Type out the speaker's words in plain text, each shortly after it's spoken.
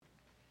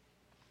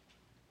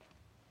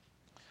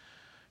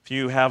If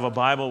you have a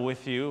Bible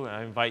with you,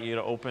 I invite you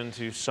to open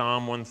to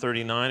Psalm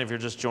 139. If you're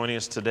just joining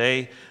us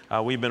today,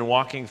 we've been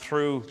walking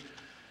through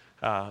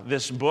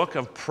this book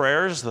of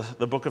prayers,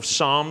 the book of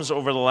Psalms,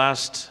 over the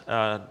last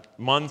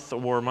month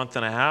or month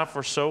and a half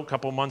or so, a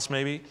couple months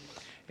maybe.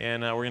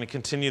 And we're going to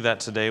continue that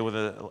today with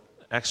an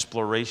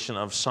exploration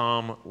of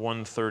Psalm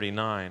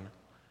 139.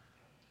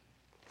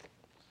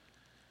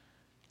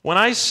 When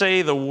I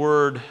say the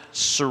word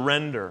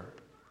surrender,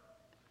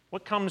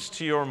 what comes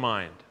to your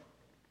mind?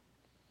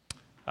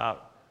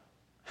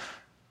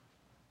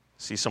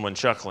 See someone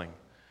chuckling.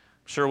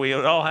 I'm sure we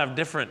would all have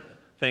different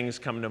things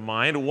come to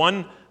mind.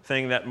 One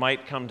thing that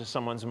might come to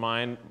someone's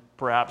mind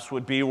perhaps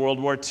would be World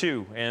War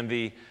II and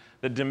the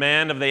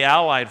demand of the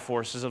Allied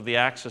forces of the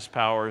Axis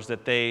powers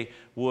that they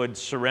would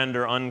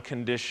surrender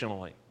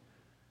unconditionally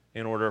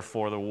in order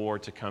for the war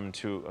to come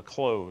to a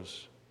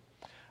close.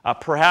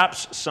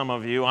 Perhaps some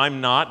of you,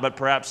 I'm not, but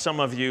perhaps some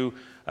of you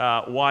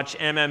watch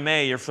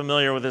MMA. You're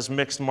familiar with this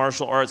mixed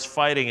martial arts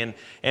fighting,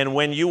 and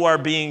when you are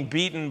being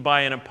beaten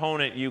by an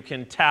opponent, you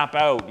can tap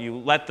out. You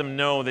let them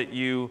know that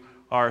you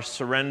are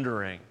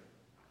surrendering.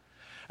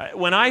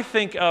 When I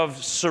think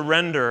of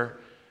surrender,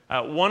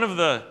 one of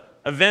the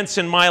events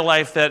in my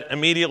life that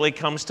immediately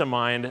comes to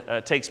mind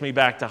takes me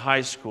back to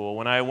high school.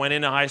 When I went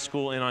into high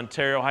school in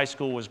Ontario, high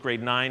school was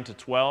grade 9 to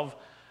 12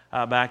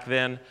 back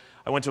then.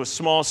 I went to a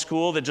small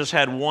school that just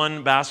had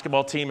one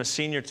basketball team, a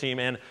senior team,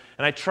 and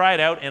I tried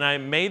out and I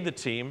made the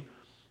team.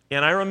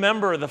 And I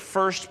remember the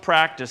first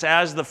practice.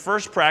 As the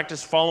first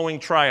practice following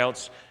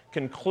tryouts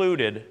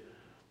concluded,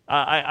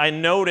 I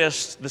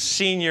noticed the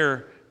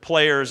senior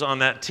players on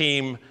that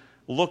team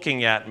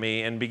looking at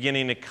me and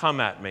beginning to come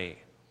at me.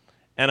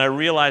 And I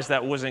realized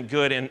that wasn't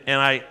good, and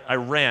I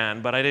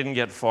ran, but I didn't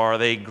get far.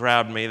 They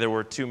grabbed me. There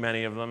were too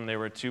many of them. They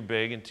were too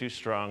big and too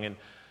strong, and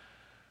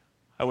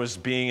I was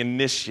being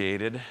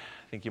initiated.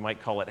 I think you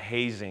might call it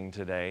hazing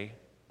today.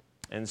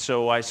 And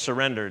so I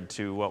surrendered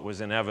to what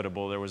was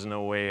inevitable. There was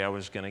no way I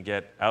was going to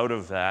get out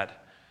of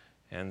that.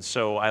 And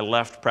so I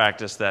left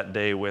practice that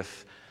day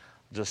with,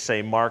 just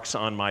say, marks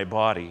on my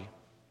body.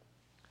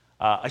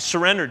 I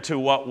surrendered to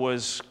what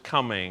was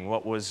coming,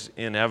 what was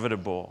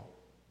inevitable.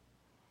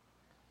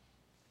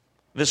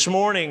 This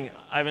morning,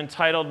 I've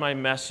entitled my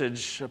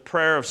message, A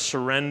Prayer of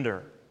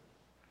Surrender.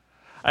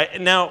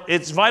 Now,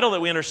 it's vital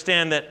that we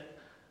understand that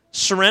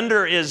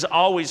surrender is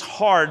always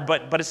hard,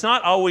 but it's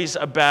not always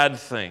a bad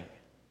thing,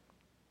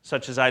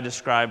 such as I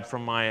described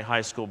from my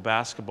high school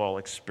basketball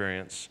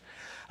experience.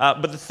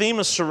 But the theme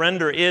of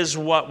surrender is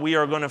what we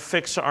are going to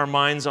fix our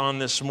minds on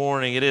this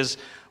morning. It is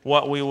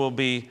what we will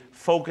be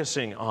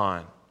focusing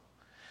on.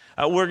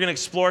 We're going to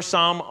explore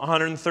Psalm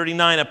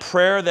 139, a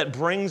prayer that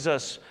brings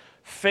us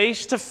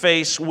face to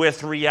face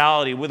with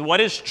reality, with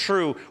what is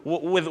true,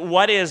 with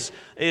what is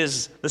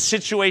the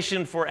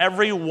situation for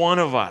every one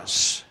of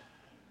us.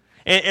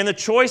 And the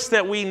choice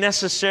that we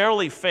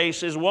necessarily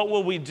face is, what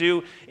will we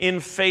do in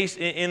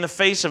the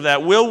face of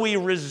that? Will we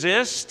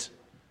resist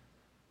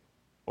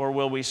or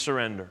will we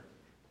surrender?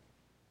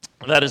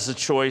 That is the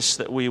choice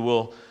that we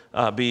will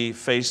be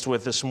faced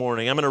with this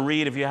morning. I'm going to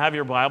read, if you have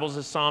your Bibles,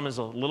 this psalm is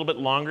a little bit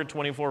longer,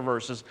 24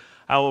 verses.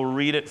 I will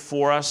read it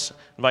for us. I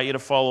invite you to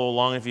follow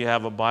along if you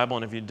have a Bible,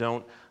 and if you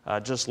don't,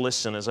 just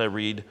listen as I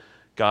read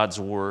God's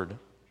Word.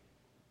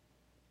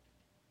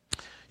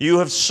 You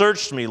have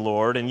searched me,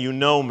 Lord, and you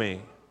know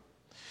me.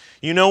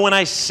 You know when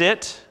I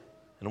sit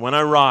and when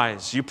I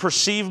rise. You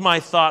perceive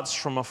my thoughts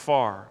from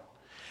afar.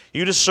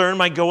 You discern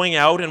my going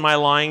out and my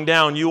lying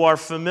down. You are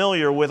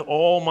familiar with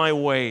all my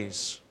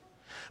ways.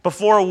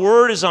 Before a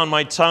word is on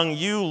my tongue,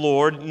 you,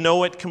 Lord,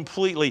 know it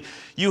completely.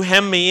 You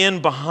hem me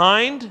in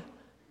behind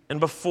and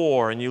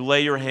before, and you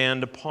lay your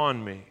hand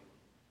upon me.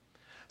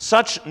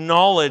 Such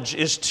knowledge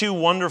is too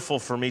wonderful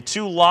for me,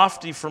 too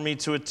lofty for me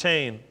to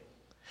attain.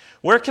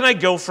 Where can I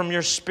go from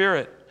your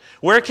spirit?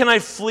 Where can I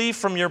flee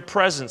from your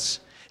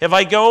presence? If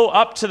I go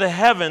up to the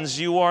heavens,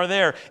 you are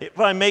there.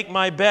 If I make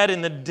my bed in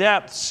the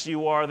depths,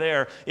 you are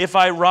there. If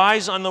I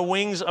rise on the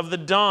wings of the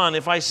dawn,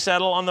 if I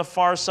settle on the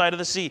far side of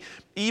the sea,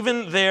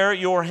 even there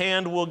your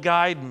hand will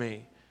guide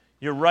me.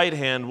 Your right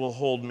hand will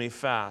hold me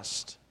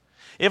fast.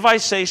 If I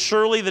say,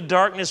 surely the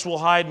darkness will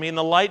hide me and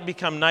the light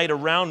become night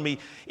around me,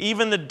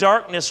 even the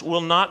darkness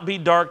will not be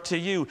dark to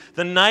you.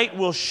 The night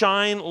will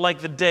shine like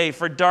the day,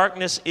 for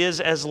darkness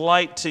is as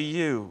light to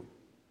you.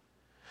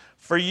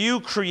 For you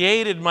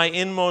created my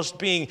inmost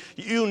being.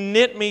 You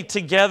knit me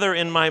together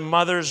in my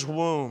mother's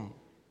womb.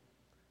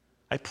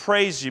 I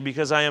praise you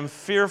because I am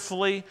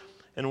fearfully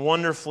and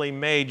wonderfully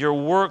made. Your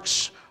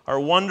works are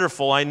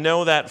wonderful. I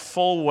know that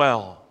full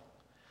well.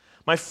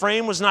 My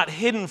frame was not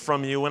hidden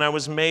from you when I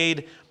was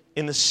made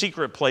in the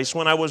secret place,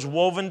 when I was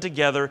woven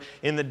together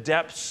in the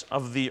depths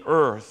of the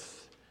earth.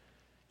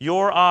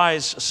 Your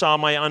eyes saw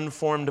my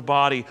unformed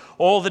body.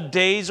 All the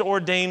days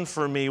ordained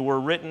for me were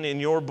written in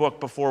your book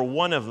before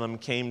one of them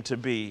came to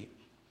be.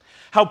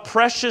 How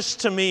precious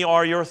to me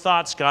are your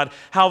thoughts, God.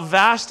 How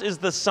vast is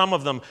the sum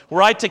of them.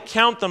 Were I to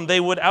count them, they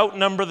would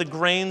outnumber the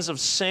grains of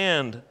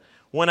sand.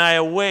 When I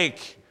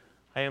awake,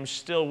 I am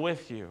still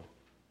with you.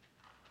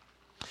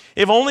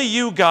 If only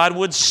you, God,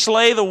 would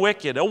slay the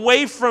wicked.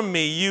 Away from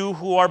me, you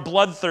who are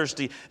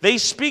bloodthirsty. They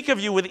speak of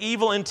you with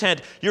evil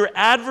intent. Your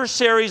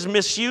adversaries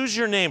misuse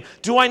your name.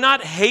 Do I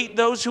not hate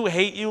those who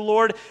hate you,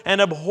 Lord,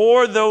 and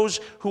abhor those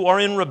who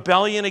are in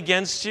rebellion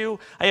against you?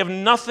 I have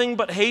nothing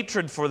but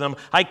hatred for them.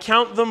 I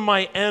count them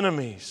my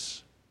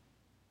enemies.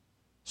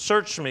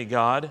 Search me,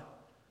 God,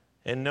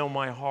 and know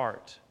my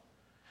heart.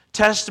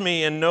 Test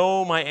me and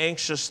know my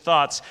anxious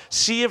thoughts.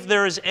 See if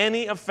there is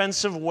any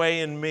offensive way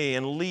in me,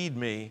 and lead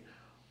me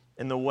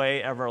in the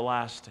way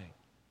everlasting.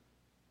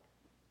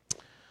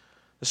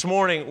 This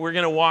morning, we're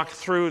going to walk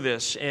through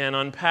this and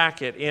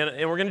unpack it,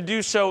 and we're going to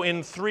do so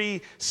in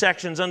 3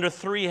 sections under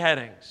 3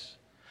 headings.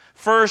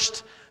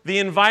 First, the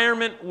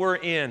environment we're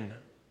in.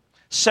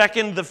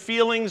 Second, the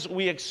feelings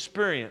we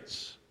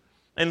experience.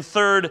 And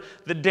third,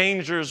 the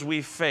dangers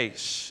we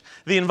face.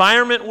 The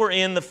environment we're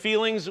in, the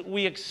feelings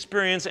we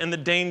experience, and the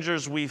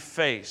dangers we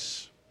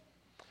face.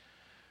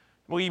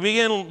 We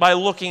begin by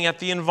looking at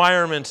the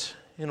environment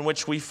in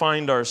which we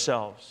find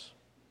ourselves.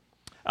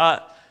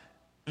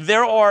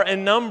 There are a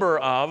number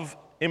of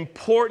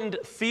important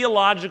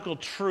theological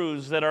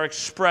truths that are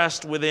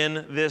expressed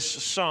within this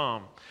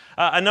psalm.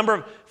 A number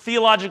of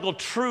theological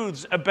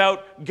truths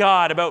about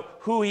God, about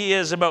who He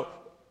is,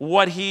 about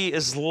what He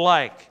is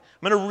like.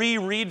 I'm going to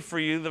reread for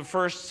you the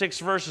first 6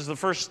 verses, the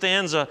first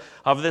stanza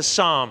of this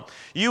psalm.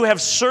 You have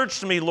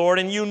searched me, Lord,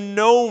 and you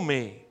know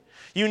me.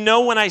 You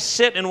know when I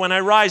sit and when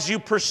I rise. You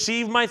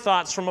perceive my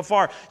thoughts from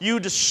afar.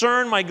 You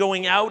discern my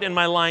going out and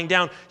my lying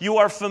down. You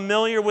are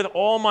familiar with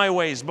all my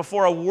ways.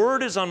 Before a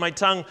word is on my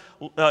tongue,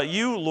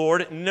 you,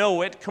 Lord,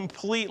 know it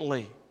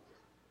completely.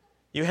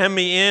 You hem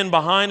me in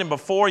behind and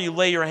before. You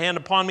lay your hand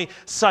upon me.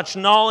 Such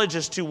knowledge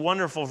is too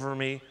wonderful for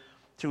me,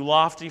 too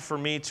lofty for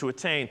me to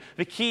attain.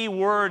 The key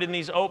word in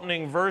these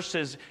opening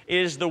verses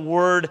is the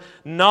word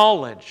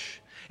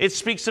knowledge. It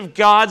speaks of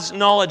God's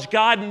knowledge.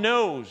 God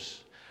knows.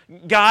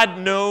 God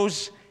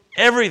knows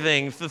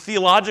everything. The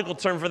theological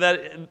term for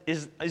that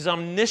is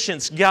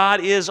omniscience.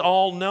 God is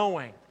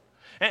all-knowing.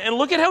 And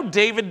look at how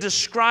David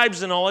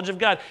describes the knowledge of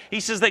God. He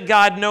says that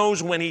God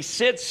knows when he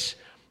sits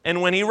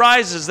and when he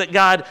rises, that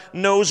God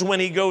knows when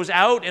he goes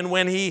out and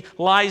when he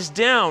lies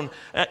down.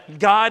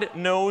 God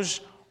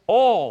knows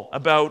all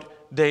about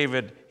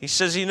David. He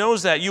says he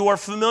knows that. You are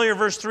familiar,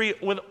 verse 3,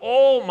 with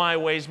all my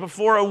ways.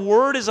 Before a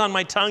word is on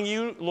my tongue,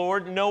 you,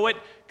 Lord, know it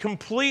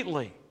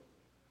completely.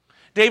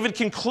 David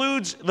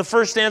concludes the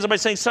first stanza by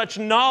saying, such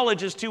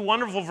knowledge is too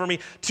wonderful for me,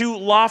 too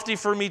lofty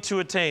for me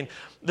to attain.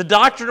 The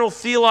doctrinal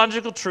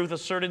theological truth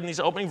asserted in these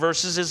opening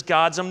verses is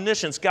God's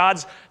omniscience.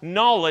 God's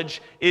knowledge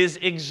is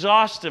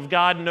exhaustive.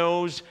 God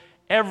knows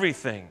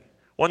everything.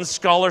 One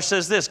scholar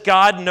says this,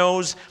 God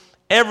knows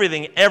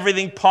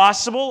everything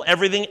possible,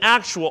 everything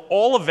actual,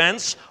 all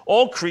events,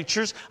 all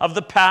creatures of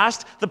the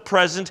past, the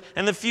present,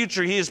 and the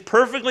future. He is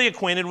perfectly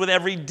acquainted with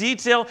every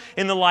detail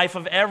in the life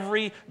of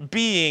every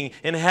being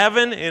in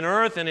heaven, in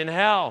earth, and in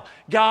hell.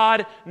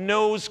 God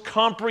knows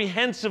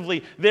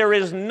comprehensively. There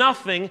is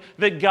nothing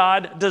that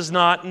God does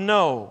not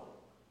know.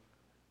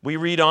 We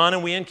read on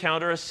and we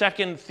encounter a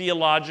second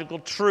theological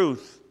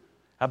truth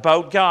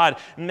about God,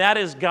 and that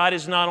is God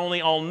is not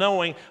only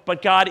all-knowing,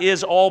 but God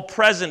is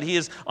all-present. He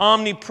is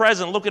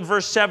omnipresent. Look at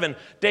verse 7.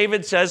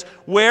 David says,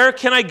 where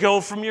can I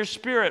go from your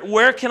spirit?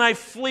 Where can I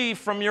flee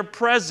from your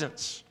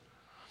presence?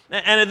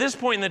 And at this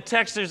point in the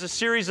text, there's a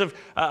series of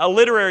a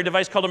literary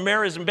device called a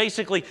merism,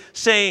 basically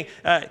saying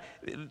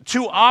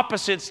two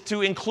opposites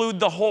to include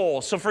the whole.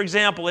 So, for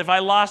example, if I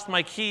lost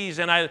my keys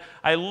and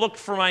I looked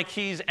for my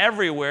keys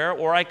everywhere,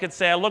 or I could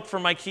say I looked for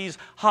my keys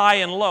high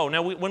and low.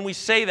 Now, when we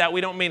say that, we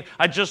don't mean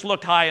I just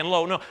looked high and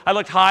low. No, I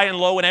looked high and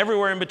low and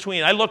everywhere in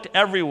between. I looked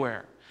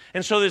everywhere.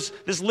 And so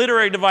this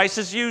literary device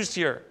is used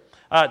here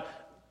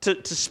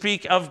to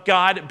speak of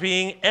God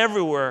being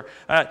everywhere.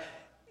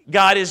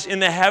 God is in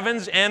the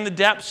heavens and the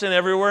depths and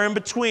everywhere in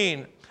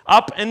between.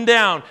 Up and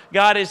down.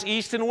 God is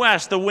east and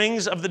west. The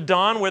wings of the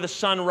dawn where the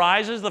sun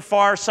rises, the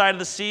far side of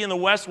the sea, and the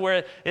west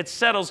where it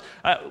settles.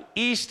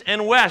 East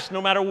and west. No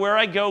matter where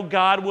I go,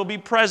 God will be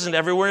present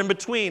everywhere in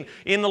between.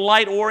 In the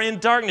light or in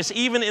darkness.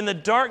 Even in the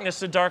darkness,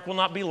 the dark will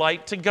not be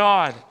light to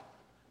God.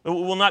 It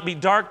will not be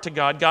dark to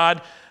God.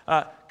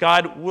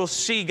 God will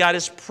see. God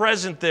is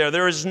present there.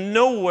 There is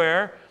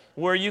nowhere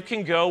where you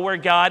can go where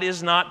God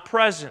is not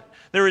present.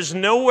 There is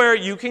nowhere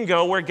you can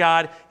go where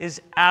God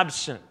is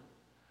absent.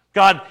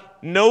 God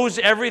knows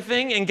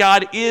everything and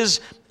God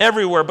is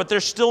everywhere. But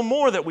there's still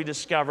more that we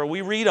discover. We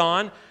read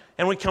on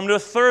and we come to a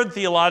third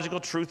theological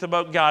truth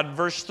about God.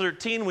 Verse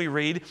 13 we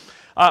read,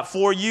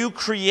 for you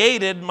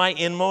created my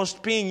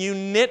inmost being. You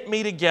knit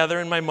me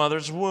together in my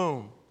mother's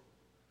womb.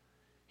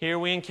 Here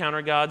we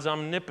encounter God's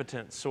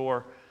omnipotence,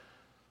 or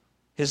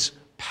His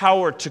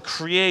power to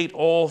create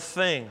all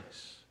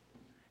things.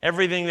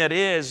 Everything that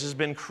is has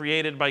been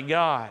created by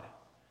God.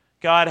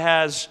 God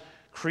has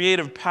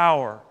creative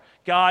power.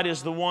 God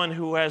is the one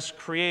who has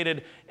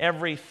created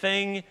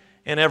everything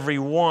and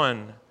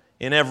everyone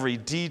in every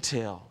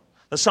detail.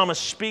 The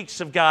psalmist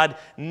speaks of God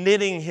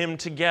knitting him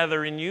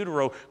together in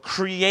utero,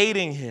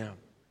 creating him.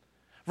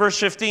 Verse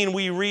 15,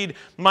 we read,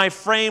 "My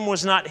frame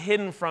was not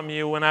hidden from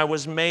you when I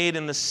was made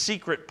in the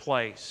secret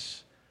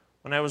place,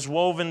 when I was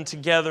woven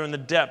together in the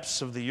depths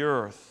of the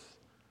earth."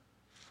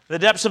 The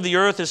depths of the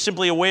earth is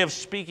simply a way of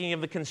speaking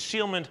of the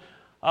concealment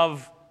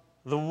of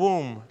the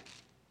womb.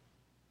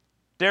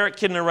 Derek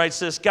Kidner writes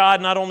this, "God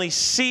not only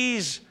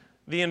sees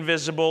the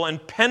invisible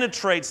and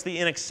penetrates the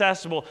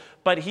inaccessible,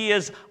 but He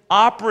is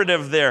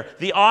operative there,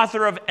 the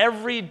author of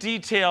every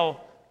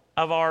detail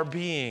of our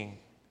being."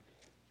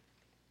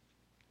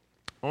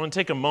 I want to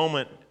take a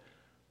moment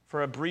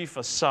for a brief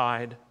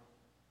aside.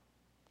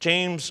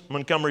 James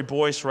Montgomery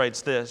Boyce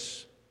writes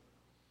this.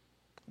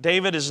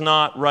 David is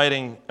not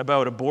writing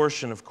about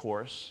abortion, of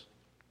course.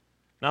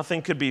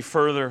 Nothing could be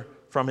further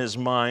from his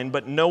mind,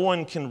 but no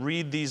one can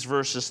read these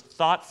verses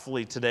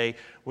thoughtfully today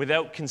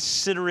without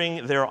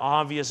considering their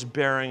obvious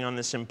bearing on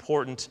this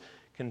important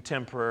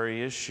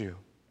contemporary issue.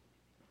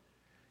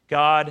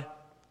 God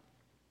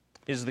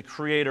is the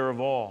creator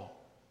of all,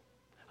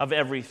 of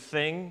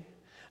everything,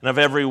 and of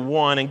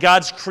everyone. And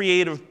God's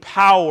creative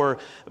power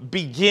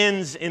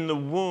begins in the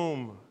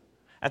womb.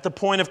 At the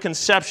point of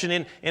conception,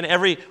 in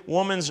every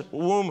woman's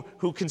womb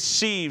who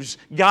conceives,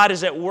 God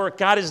is at work.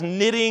 God is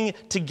knitting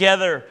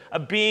together a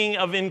being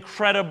of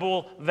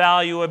incredible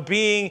value, a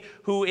being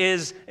who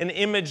is an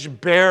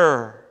image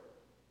bearer.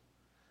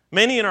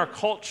 Many in our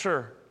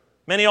culture,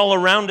 many all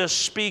around us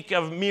speak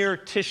of mere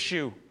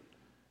tissue.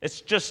 It's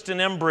just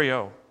an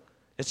embryo.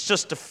 It's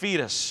just a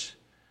fetus.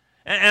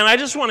 And I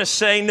just want to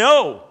say,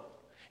 no,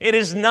 it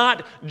is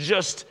not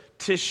just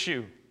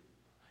tissue.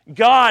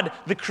 God,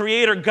 the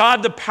Creator,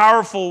 God, the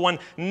powerful one,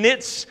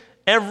 knits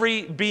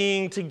every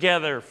being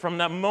together from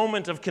that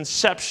moment of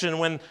conception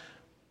when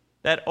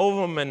that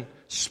ovum and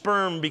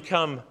sperm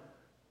become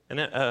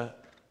are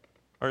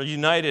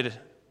united.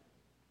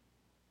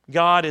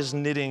 God is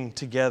knitting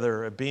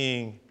together a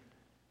being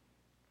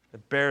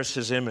that bears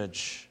His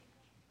image,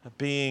 a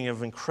being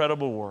of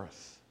incredible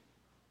worth.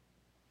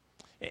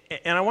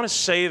 And I want to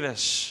say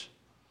this.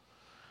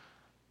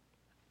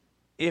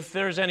 If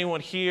there's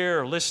anyone here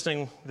or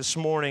listening this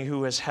morning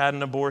who has had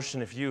an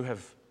abortion, if you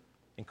have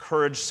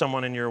encouraged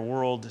someone in your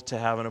world to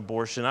have an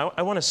abortion,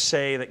 I want to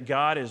say that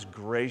God is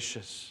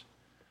gracious,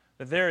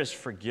 that there is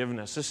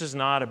forgiveness. This is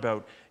not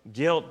about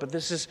guilt, but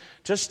this is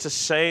just to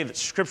say that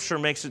Scripture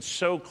makes it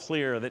so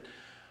clear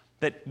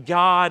that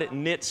God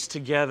knits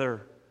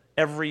together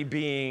every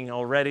being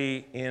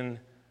already in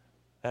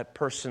that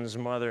person's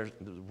mother's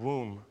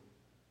womb.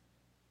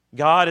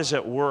 God is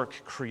at work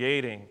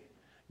creating.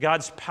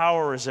 God's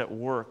power is at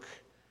work.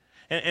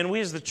 And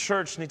we as the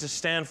church need to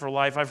stand for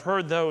life. I've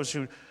heard those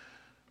who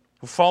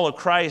follow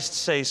Christ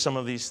say some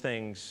of these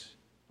things.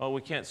 Oh,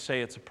 we can't say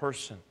it's a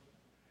person.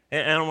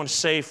 And I want to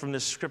say from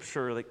this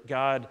Scripture that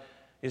God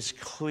is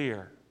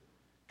clear.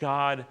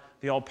 God,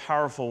 the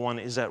all-powerful one,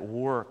 is at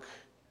work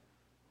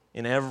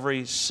in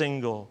every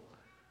single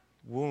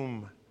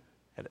womb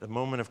at the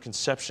moment of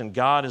conception.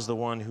 God is the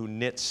one who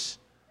knits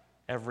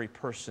every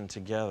person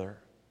together.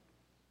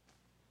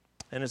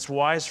 And it's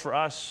wise for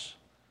us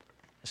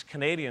as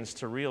Canadians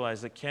to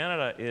realize that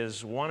Canada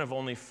is one of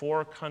only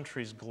 4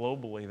 countries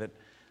globally that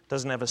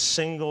doesn't have a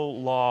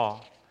single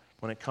law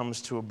when it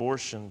comes to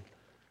abortion,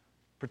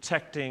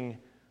 protecting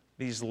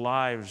these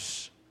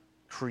lives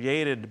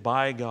created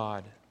by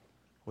God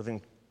with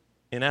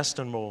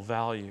inestimable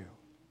value.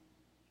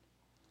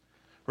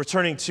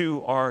 Returning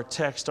to our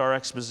text, our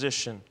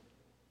exposition,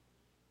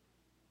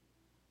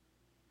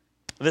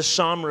 this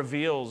psalm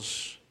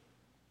reveals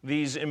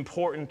these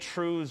important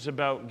truths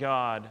about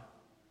God,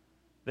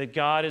 that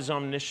God is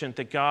omniscient,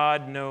 that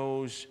God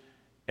knows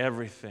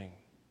everything.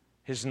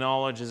 His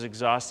knowledge is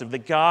exhaustive,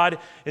 that God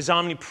is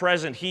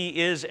omnipresent.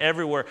 He is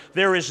everywhere.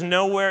 There is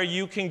nowhere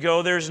you can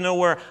go, there's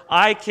nowhere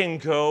I can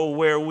go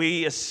where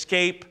we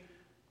escape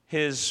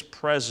His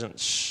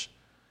presence.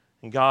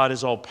 And God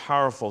is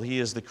all-powerful. He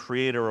is the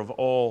creator of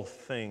all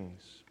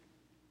things.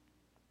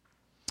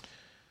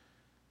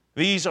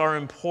 These are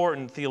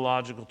important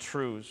theological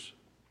truths.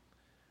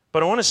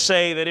 But I want to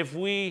say that if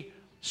we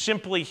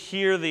simply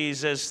hear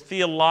these as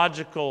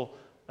theological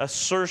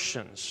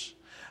assertions,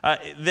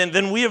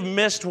 then we have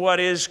missed what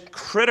is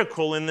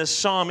critical in this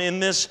psalm, in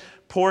this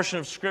portion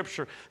of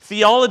Scripture.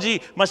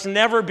 Theology must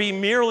never be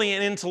merely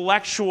an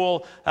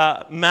intellectual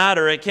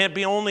matter. It can't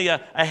be only a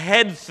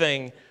head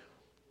thing.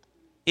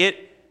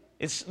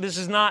 This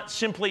is not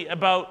simply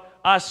about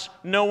us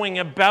knowing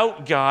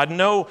about God.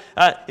 No,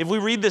 if we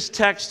read this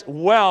text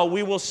well,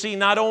 we will see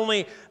not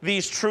only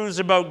these truths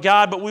about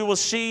God, but we will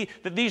see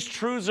that these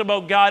truths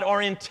about God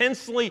are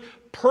intensely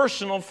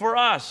personal for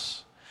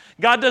us.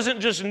 God doesn't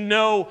just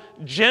know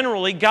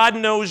generally, God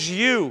knows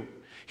you.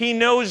 He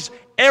knows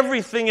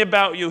everything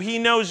about you. He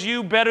knows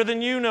you better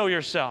than you know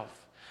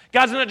yourself.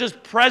 God's not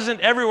just present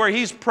everywhere,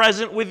 He's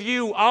present with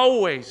you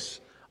always.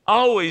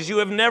 Always. You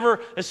have never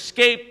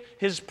escaped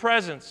His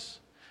presence.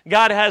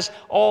 God has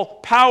all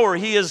power.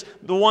 He is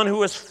the one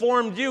who has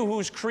formed you,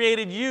 who's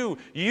created you.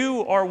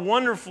 You are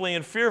wonderfully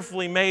and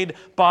fearfully made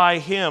by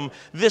Him.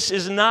 This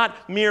is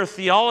not mere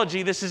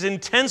theology. This is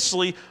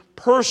intensely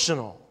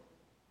personal.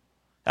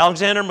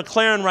 Alexander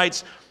Maclaren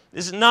writes,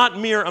 is not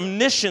mere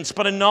omniscience,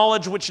 but a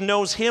knowledge which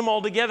knows him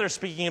altogether,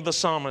 speaking of the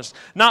psalmist.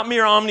 Not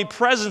mere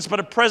omnipresence, but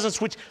a presence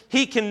which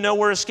he can know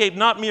or escape.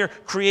 Not mere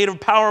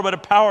creative power, but a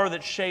power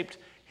that shaped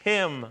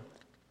him.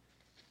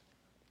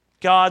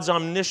 God's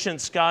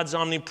omniscience, God's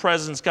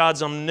omnipresence,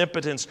 God's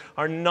omnipotence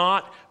are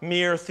not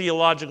mere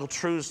theological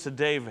truths to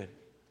David,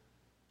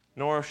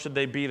 nor should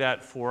they be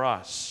that for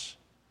us.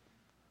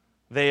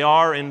 They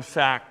are, in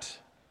fact,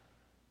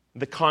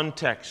 the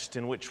context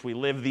in which we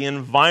live, the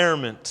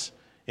environment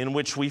in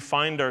which we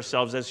find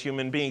ourselves as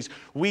human beings.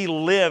 We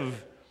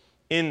live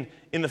in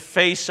the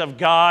face of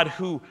God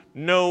who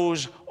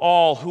knows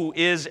all, who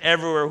is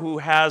everywhere, who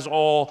has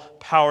all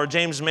power.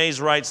 James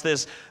Mays writes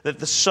this, that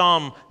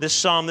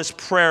this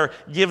prayer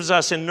gives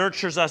us and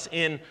nurtures us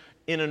in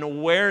an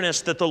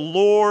awareness that the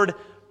Lord,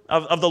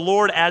 of the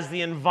Lord as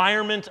the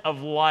environment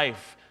of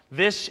life.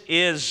 This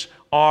is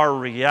our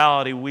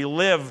reality. We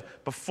live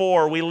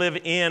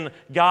in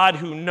God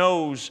who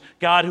knows,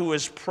 God who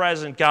is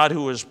present, God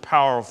who is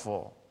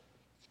powerful.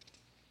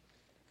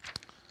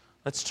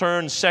 Let's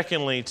turn,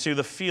 secondly, to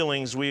the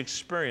feelings we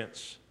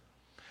experience.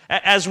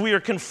 As we are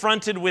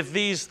confronted with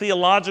these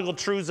theological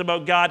truths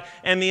about God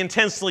and the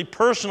intensely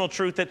personal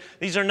truth that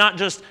these are not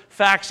just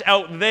facts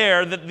out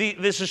there, that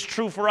this is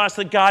true for us,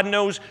 that God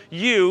knows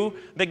you,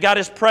 that God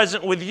is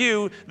present with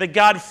you, that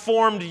God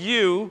formed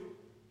you,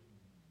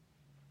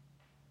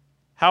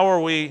 how are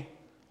we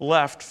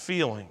left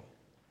feeling?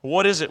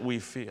 What is it we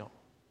feel?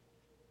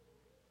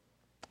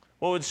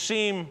 Well, it would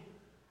seem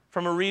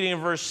from a reading of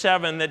verse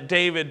 7 that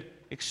David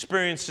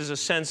experiences a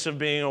sense of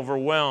being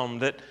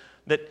overwhelmed,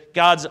 that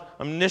God's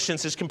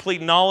omniscience, His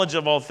complete knowledge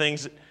of all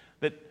things,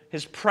 that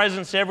His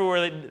presence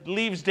everywhere, that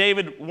leaves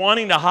David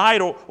wanting to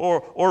hide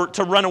or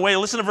to run away.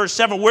 Listen to verse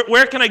 7.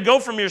 Where can I go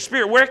from your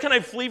spirit? Where can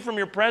I flee from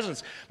your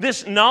presence?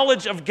 This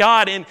knowledge of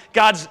God and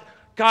God's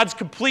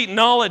complete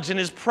knowledge and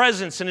His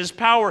presence and His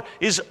power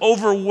is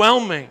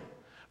overwhelming.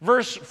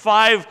 Verse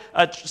 5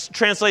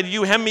 translated,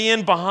 you hem me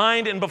in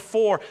behind and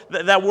before.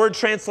 That word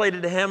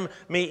translated to hem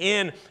me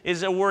in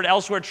is a word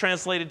elsewhere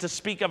translated to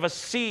speak of a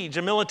siege,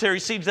 a military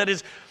siege. That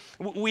is,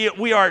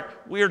 we are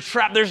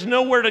trapped. There's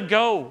nowhere to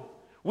go.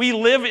 We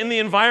live in the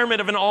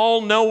environment of an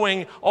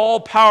all-knowing,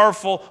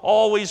 all-powerful,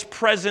 always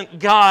present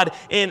God,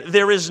 and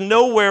there is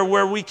nowhere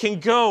where we can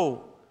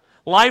go.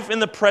 Life in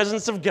the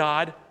presence of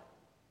God,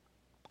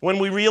 when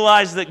we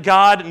realize that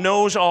God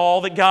knows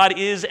all, that God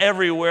is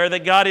everywhere,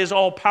 that God is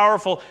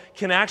all-powerful,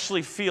 can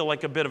actually feel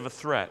like a bit of a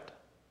threat.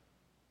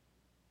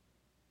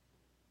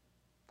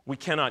 We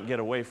cannot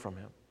get away from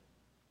Him.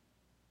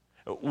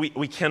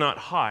 We cannot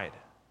hide.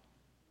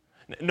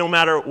 No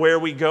matter where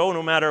we go,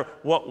 no matter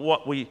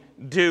what we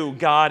do,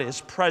 God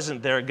is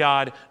present there.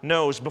 God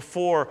knows.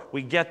 Before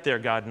we get there,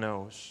 God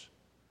knows.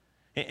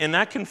 And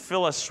that can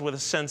fill us with a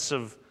sense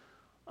of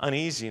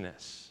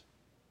uneasiness.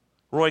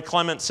 Roy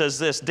Clement says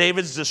this,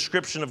 David's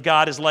description of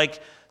God is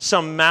like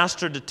some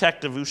master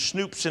detective who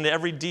snoops into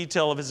every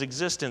detail of his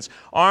existence.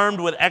 Armed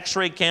with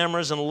X-ray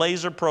cameras and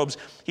laser probes,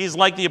 he's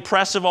like the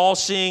oppressive,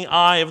 all-seeing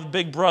eye of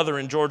Big Brother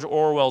in George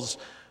Orwell's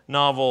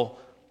novel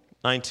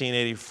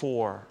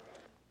 1984.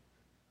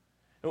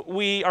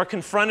 We are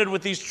confronted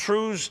with these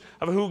truths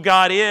of who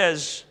God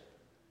is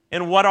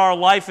and what our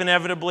life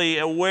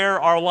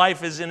where our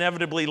life is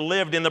inevitably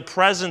lived in the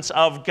presence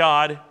of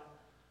God.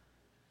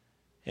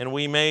 And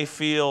we may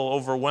feel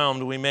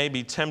overwhelmed. We may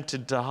be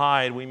tempted to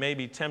hide. We may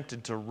be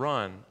tempted to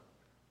run.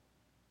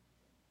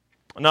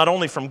 Not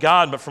only from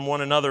God, but from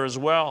one another as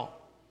well.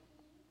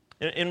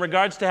 In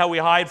regards to how we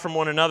hide from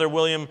one another,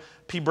 William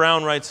P.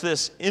 Brown writes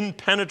this,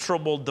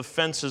 impenetrable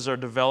defenses are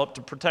developed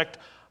to protect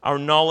our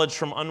knowledge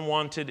from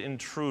unwanted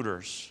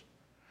intruders.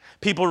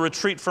 People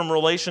retreat from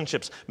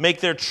relationships,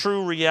 make their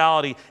true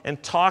reality,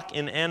 and talk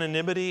in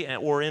anonymity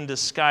or in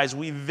disguise.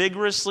 We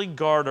vigorously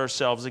guard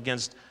ourselves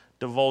against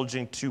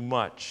divulging too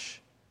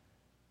much.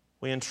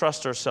 We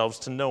entrust ourselves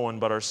to no one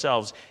but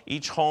ourselves.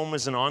 Each home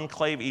is an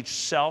enclave, each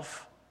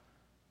self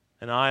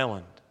an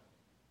island.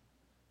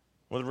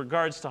 With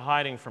regards to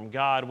hiding from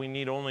God, we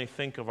need only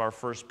think of our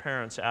first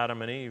parents,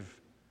 Adam and Eve,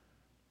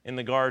 in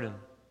the garden.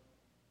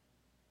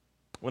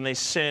 When they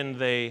sinned,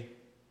 they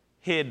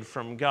hid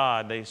from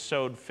God. They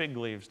sewed fig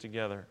leaves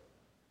together.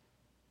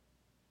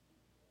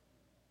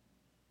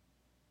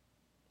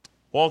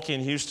 Walke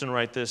and Houston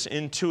write this,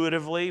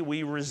 intuitively,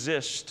 we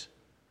resist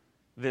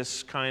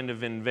this kind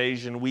of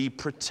invasion. We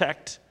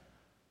protect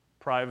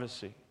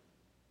privacy.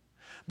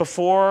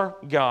 Before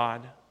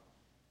God,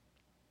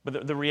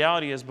 but the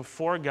reality is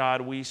before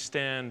God, we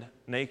stand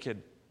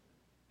naked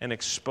and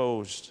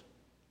exposed.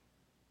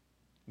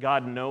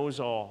 God knows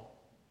all.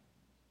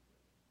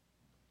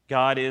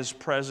 God is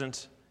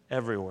present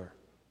everywhere.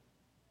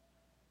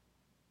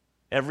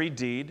 Every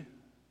deed,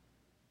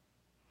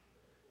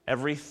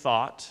 every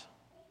thought,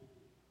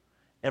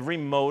 every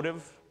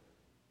motive,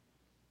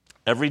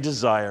 every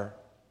desire,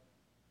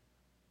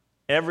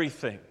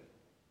 everything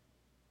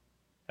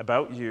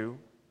about you,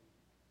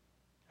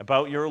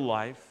 about your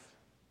life,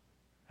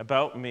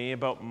 about me,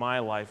 about my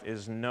life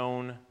is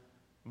known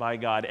by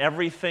God.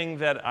 Everything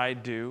that I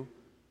do,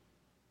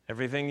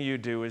 Everything you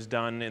do is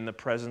done in the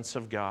presence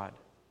of God.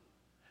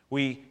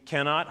 We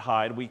cannot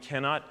hide. We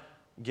cannot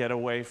get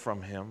away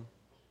from Him.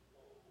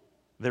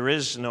 There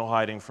is no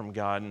hiding from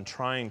God, and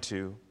trying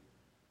to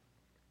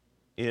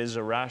is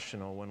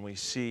irrational when we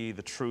see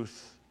the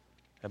truth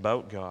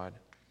about God.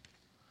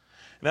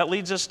 And that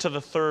leads us to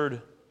the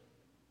third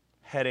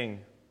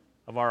heading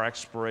of our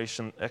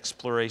exploration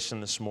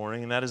this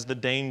morning, and that is the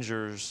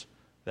dangers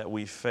that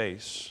we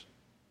face.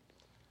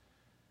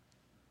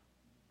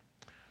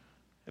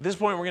 At this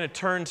point, we're going to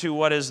turn to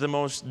what is the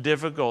most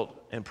difficult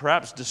and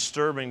perhaps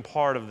disturbing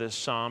part of this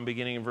psalm,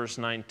 beginning in verse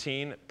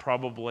 19. It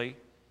probably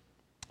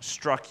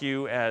struck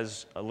you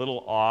as a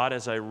little odd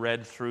as I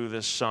read through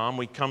this psalm.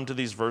 We come to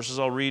these verses.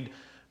 I'll read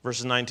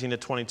verses 19 to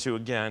 22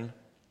 again.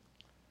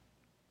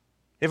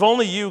 If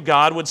only you,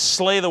 God, would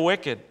slay the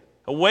wicked.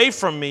 Away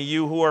from me,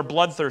 you who are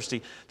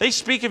bloodthirsty. They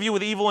speak of you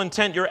with evil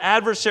intent. Your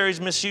adversaries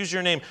misuse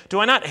your name.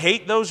 Do I not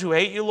hate those who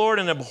hate you, Lord,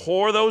 and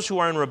abhor those who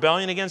are in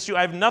rebellion against you?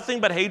 I have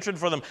nothing but hatred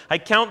for them. I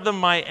count them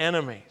my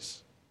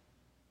enemies.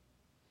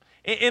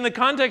 In the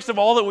context of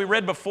all that we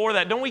read before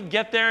that, don't we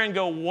get there and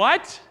go,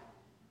 what?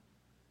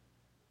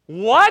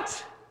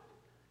 What?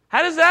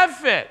 How does that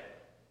fit?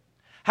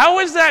 How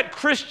is that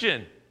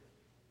Christian?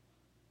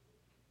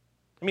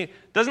 I mean,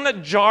 doesn't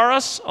that jar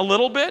us a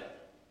little bit?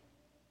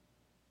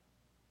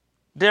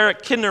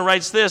 Derek Kidner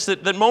writes this,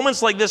 that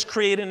moments like this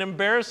create an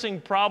embarrassing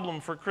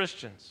problem for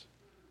Christians.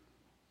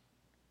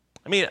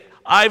 I mean,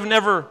 I've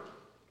never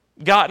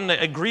gotten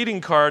a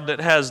greeting card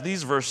that has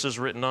these verses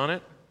written on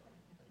it.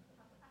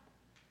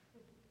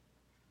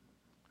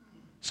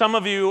 Some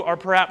of you are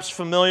perhaps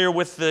familiar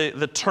with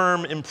the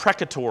term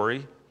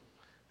imprecatory.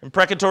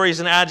 Imprecatory is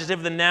an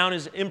adjective. The noun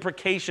is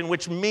imprecation,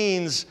 which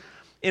means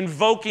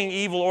invoking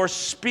evil or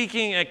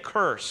speaking a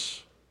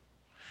curse.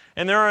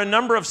 And there are a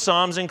number of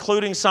psalms,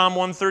 including Psalm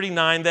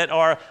 139, that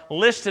are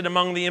listed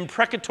among the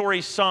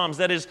imprecatory psalms.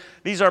 That is,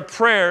 these are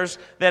prayers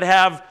that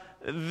have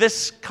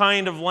this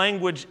kind of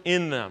language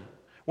in them,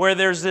 where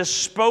there's this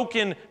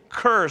spoken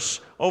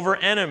curse over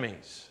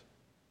enemies.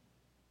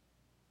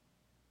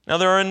 Now,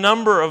 there are a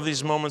number of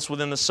these moments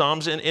within the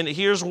Psalms, and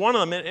here's one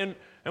of them.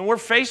 And we're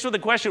faced with the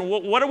question,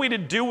 what are we to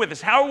do with this?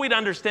 How are we to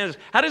understand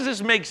this? How does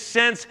this make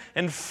sense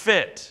and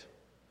fit?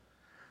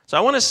 So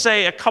I want to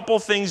say a couple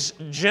things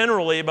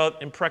generally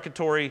about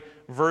imprecatory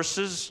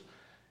verses,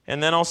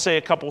 and then I'll say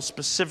a couple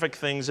specific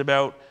things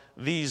about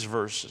these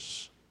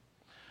verses.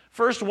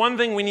 First, one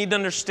thing we need to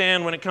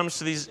understand when it comes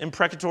to these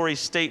imprecatory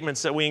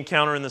statements that we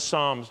encounter in the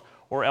Psalms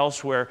or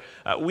elsewhere,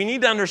 we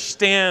need to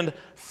understand,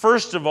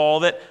 first of all,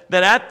 that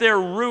at their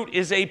root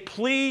is a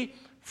plea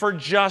for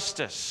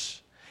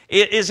justice.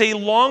 It is a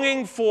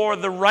longing for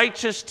the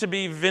righteous to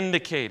be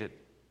vindicated.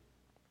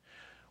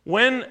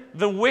 When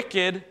the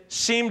wicked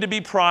seem to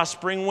be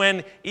prospering,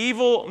 when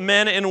evil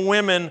men and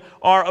women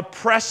are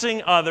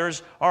oppressing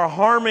others, are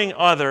harming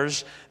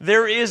others,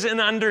 there is an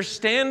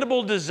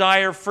understandable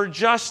desire for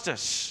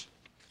justice,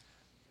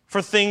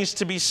 for things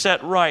to be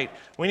set right.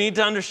 We need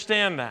to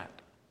understand that.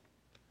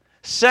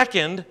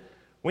 Second,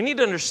 we need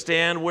to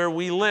understand where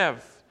we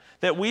live,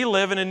 that we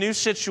live in a new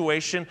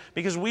situation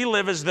because we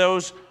live as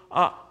those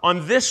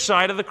on this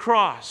side of the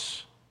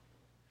cross.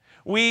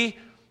 We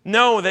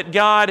know that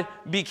God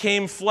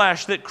became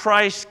flesh, that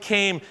Christ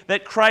came,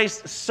 that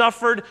Christ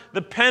suffered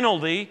the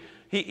penalty.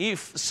 He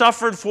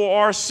suffered for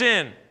our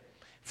sin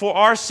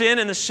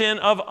and the sin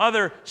of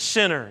other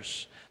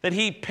sinners, that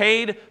He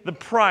paid the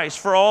price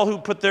for all who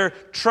put their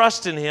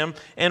trust in Him,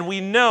 and we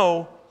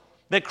know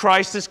that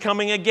Christ is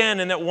coming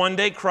again and that one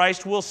day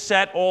Christ will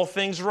set all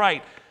things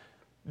right.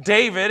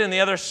 David and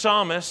the other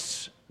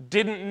psalmists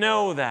didn't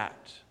know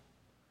that.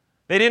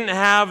 They didn't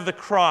have the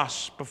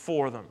cross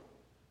before them.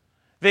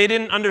 They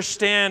didn't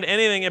understand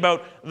anything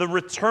about the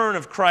return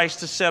of Christ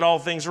to set all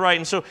things right.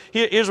 And so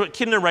here's what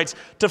Kidner writes.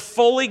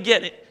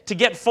 To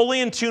get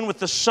fully in tune with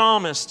the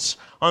psalmists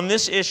on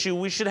this issue,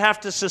 we should have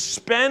to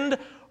suspend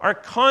our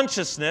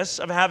consciousness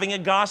of having a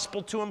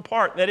gospel to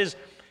impart. That is,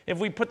 if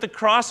we put the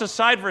cross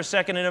aside for a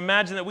second and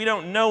imagine that we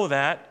don't know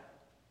that,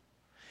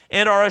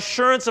 and our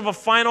assurance of a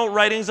final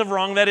rightings of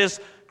wrong, that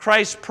is,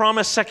 Christ's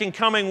promised second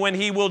coming when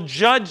He will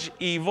judge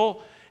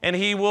evil, and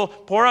He will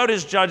pour out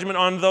His judgment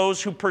on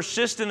those who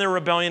persist in their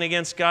rebellion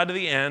against God to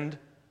the end,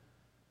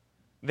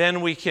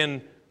 then we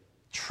can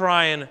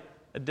try and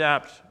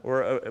adapt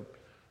or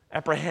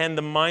apprehend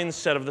the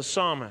mindset of the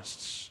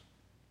psalmists.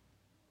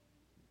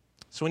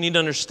 So we need to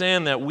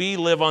understand that we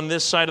live on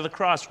this side of the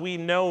cross. We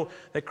know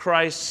that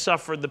Christ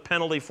suffered the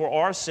penalty for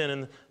our sin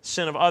and the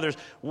sin of others.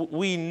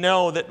 We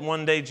know that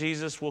one day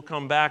Jesus will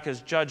come back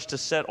as judge to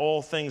set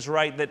all things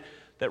right, that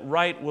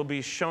right will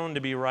be shown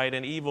to be right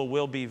and evil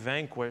will be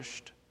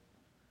vanquished.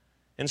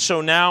 And so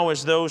now,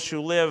 as those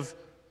who live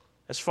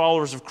as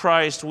followers of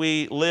Christ,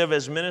 we live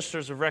as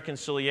ministers of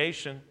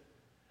reconciliation.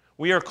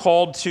 We are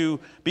called to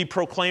be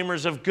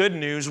proclaimers of good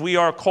news. We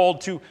are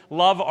called to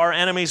love our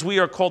enemies. We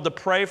are called to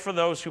pray for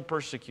those who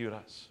persecute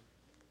us.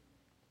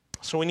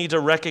 So we need to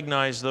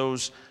recognize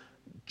those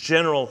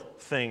general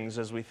things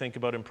as we think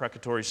about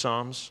imprecatory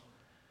psalms.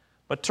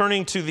 But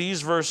turning to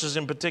these verses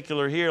in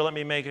particular here, let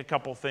me make a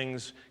couple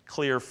things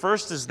clear.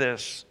 First is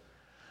this,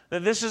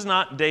 that this is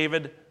not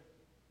David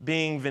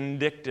being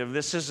vindictive.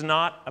 This is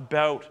not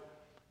about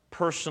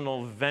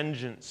personal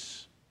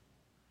vengeance.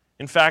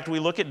 In fact, we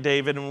look at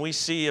David and we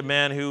see a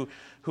man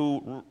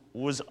who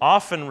was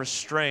often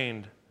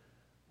restrained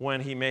when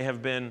he may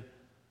have been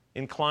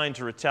inclined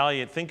to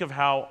retaliate. Think of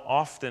how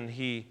often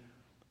he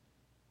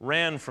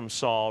ran from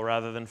Saul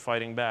rather than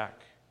fighting back.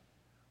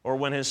 Or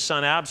when his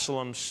son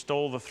Absalom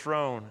stole the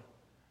throne,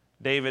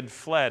 David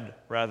fled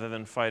rather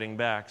than fighting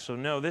back. So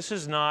no, this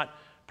is not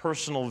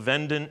personal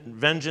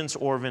vengeance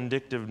or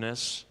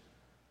vindictiveness.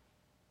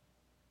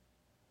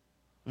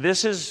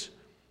 This is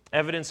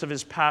evidence of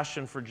his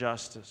passion for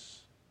justice,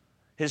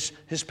 his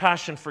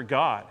passion for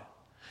God,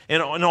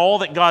 and all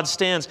that God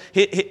stands,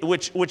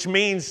 which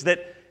means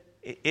that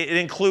it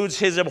includes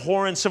his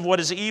abhorrence of what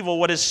is evil,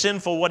 what is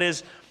sinful, what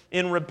is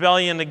in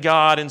rebellion to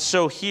God. And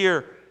so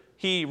here,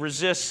 he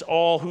resists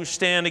all who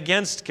stand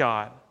against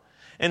God.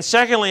 And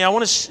secondly, I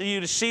want you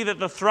to see that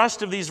the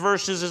thrust of these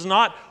verses is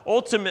not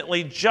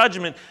ultimately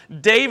judgment.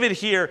 David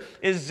here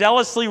is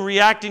zealously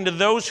reacting to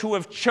those who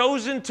have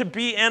chosen to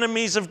be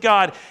enemies of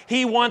God.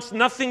 He wants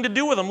nothing to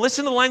do with them.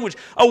 Listen to the language.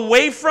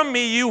 Away from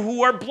me, you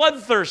who are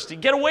bloodthirsty.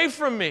 Get away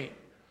from me.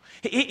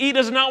 He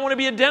does not want to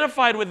be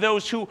identified with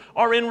those who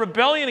are in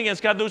rebellion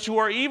against God, those who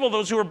are evil,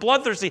 those who are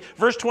bloodthirsty.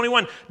 Verse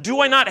 21, do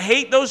I not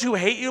hate those who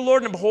hate you,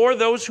 Lord, and abhor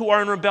those who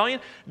are in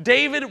rebellion?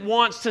 David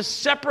wants to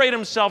separate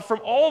himself from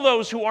all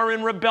those who are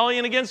in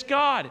rebellion against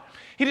God.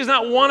 He does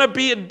not want to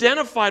be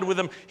identified with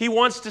them. He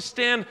wants to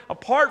stand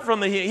apart from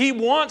them. He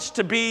wants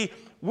to be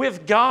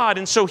with God.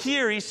 And so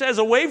here he says,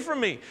 away from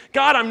me.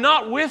 God, I'm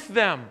not with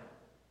them.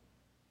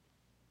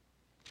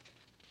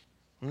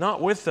 I'm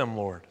not with them,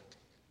 Lord.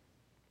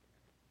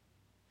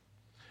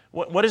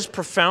 What is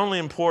profoundly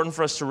important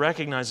for us to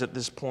recognize at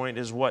this point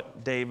is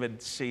what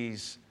David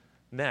sees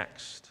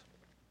next,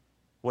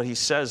 what he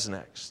says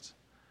next.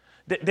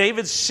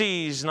 David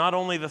sees not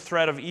only the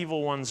threat of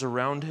evil ones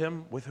around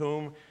him with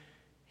whom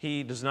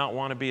he does not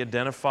want to be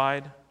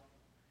identified,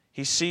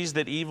 he sees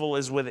that evil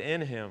is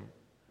within him.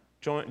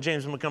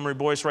 James Montgomery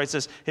Boyce writes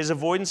this, his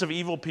avoidance of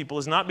evil people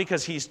is not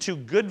because he's too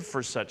good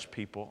for such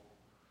people,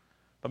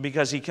 but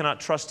because he cannot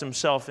trust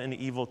himself in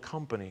evil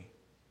company.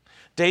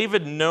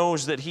 David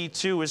knows that he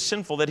too is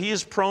sinful, that he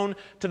is prone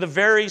to the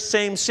very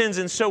same sins,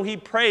 and so he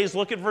prays.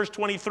 Look at verse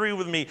 23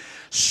 with me.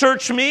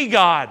 Search me,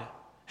 God,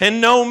 and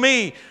know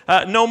me.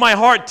 Know my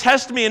heart.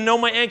 Test me and know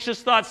my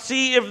anxious thoughts.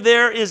 See if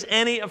there is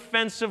any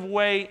offensive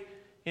way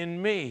in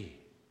me.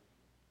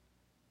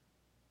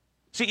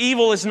 See,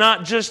 evil is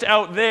not just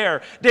out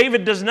there.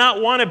 David does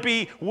not want to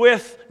be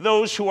with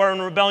those who are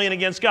in rebellion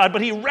against God,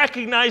 but he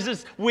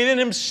recognizes within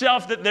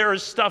himself that there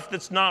is stuff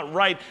that's not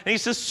right. And he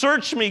says,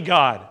 search me,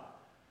 God.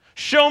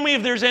 Show me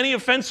if there's any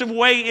offensive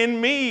way in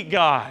me,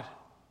 God.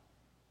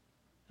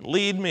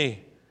 Lead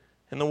me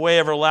in the way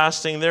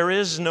everlasting. There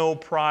is no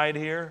pride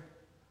here.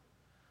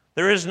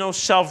 There is no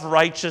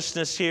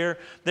self-righteousness here.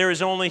 There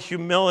is only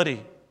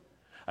humility,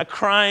 a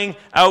crying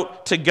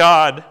out to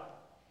God.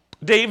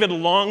 David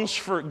longs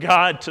for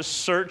God to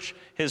search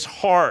his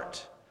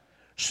heart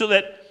so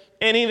that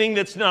anything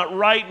that's not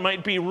right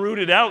might be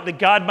rooted out, that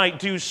God might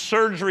do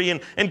surgery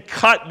and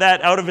cut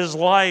that out of his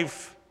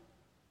life.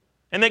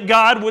 And that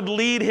God would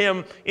lead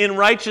him in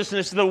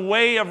righteousness, the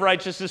way of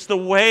righteousness, the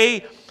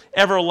way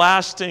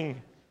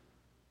everlasting,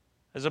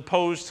 as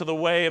opposed to the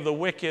way of the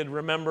wicked.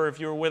 Remember, if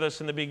you were with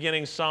us in the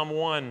beginning, Psalm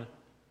 1,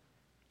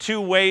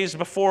 two ways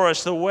before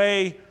us, the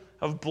way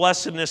of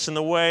blessedness and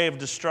the way of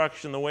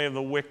destruction, the way of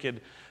the wicked.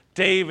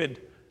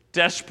 David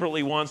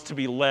desperately wants to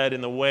be led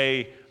in the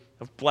way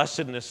of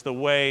blessedness, the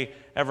way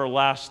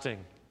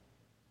everlasting.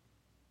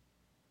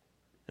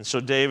 And so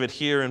David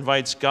here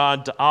invites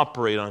God to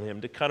operate on him,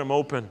 to cut him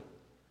open,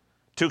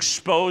 to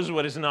expose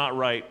what is not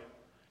right,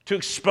 to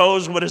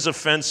expose what is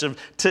offensive,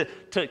 to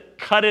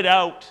cut it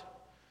out,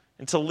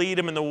 and to lead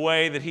him in the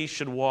way that he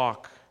should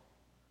walk.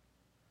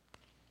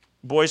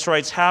 Boyce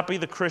writes, happy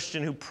the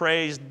Christian who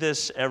prays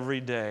this every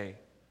day,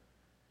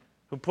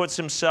 who puts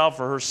himself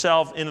or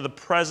herself into the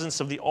presence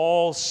of the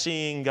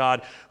all-seeing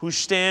God, who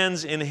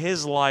stands in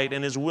his light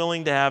and is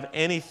willing to have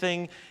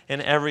anything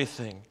and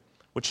everything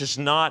which is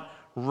not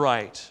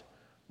right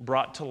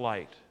brought to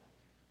light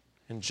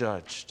and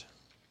judged.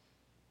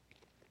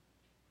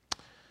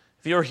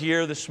 If you're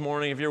here this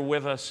morning, if you're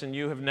with us and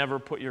you have never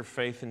put your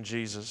faith in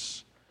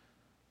Jesus,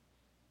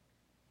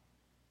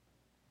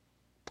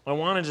 I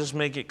want to just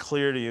make it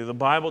clear to you. The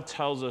Bible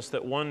tells us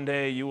that one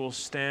day you will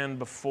stand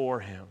before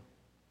Him.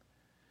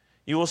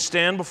 You will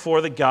stand before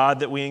the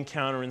God that we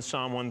encounter in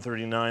Psalm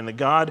 139, the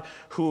God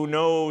who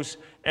knows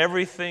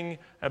everything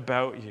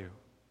about you,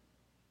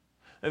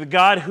 the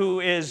God who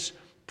is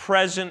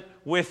present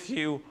with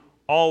you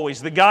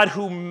always, the God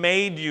who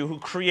made you, who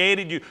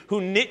created you, who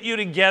knit you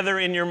together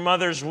in your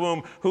mother's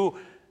womb, whom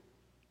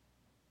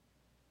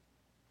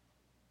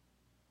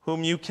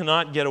you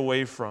cannot get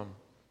away from.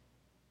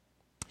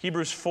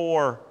 Hebrews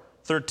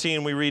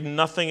 4:13, we read,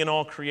 nothing in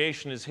all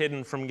creation is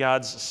hidden from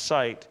God's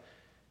sight.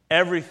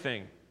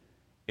 Everything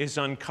is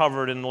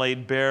uncovered and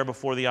laid bare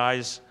before the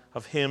eyes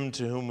of Him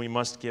to whom we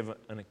must give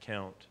an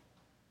account.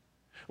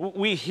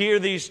 We hear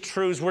these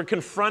truths. We're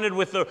confronted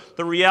with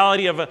the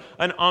reality of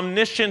an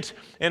omniscient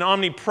and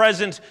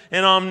omnipresent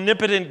and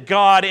omnipotent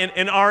God,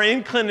 and our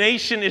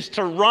inclination is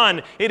to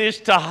run. It is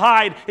to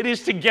hide. It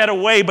is to get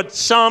away. But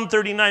Psalm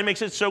 39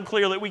 makes it so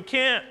clear that we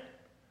can't.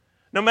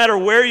 No matter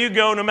where you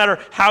go, no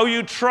matter how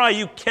you try,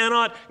 you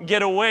cannot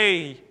get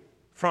away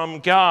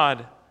from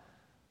God.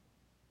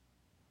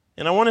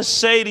 And I want to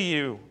say to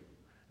you,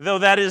 though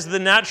that is the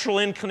natural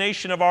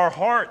inclination of our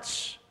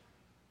hearts,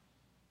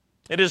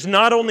 it is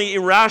not only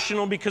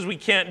irrational because we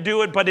can't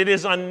do it, but it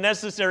is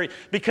unnecessary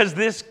because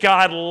this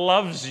God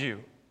loves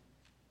you.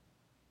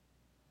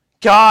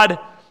 God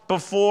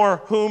before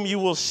whom you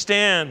will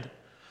stand.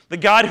 The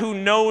God who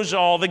knows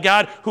all. The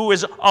God who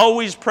is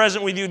always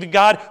present with you. The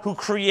God who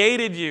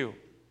created you.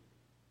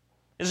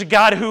 Is a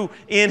God who,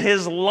 in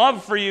His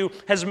love for you,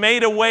 has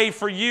made a way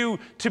for you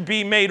to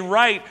be made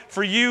right,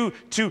 for you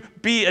to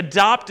be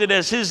adopted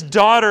as His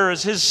daughter,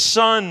 as His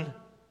son.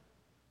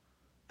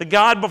 The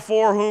God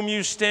before whom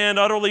you stand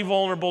utterly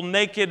vulnerable,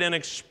 naked and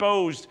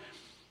exposed,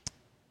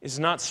 is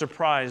not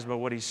surprised by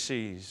what He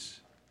sees.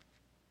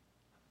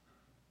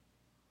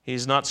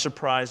 He's not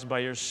surprised by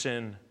your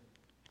sin,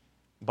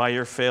 by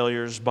your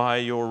failures, by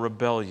your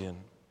rebellion.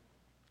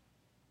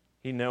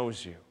 He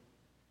knows you.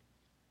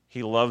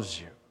 He loves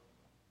you.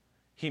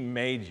 He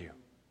made you.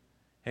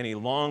 And He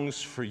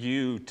longs for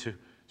you to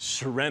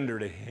surrender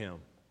to Him.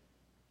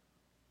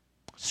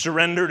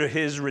 Surrender to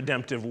His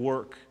redemptive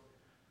work.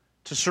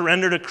 To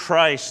surrender to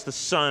Christ, the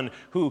Son,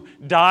 who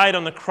died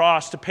on the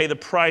cross to pay the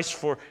price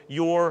for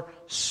your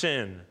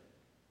sin,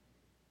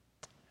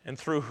 and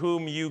through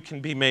whom you can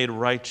be made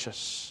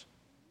righteous.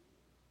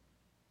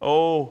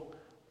 Oh,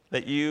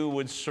 that you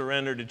would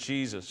surrender to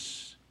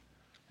Jesus,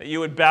 that you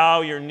would bow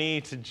your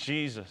knee to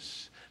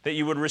Jesus, that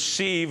you would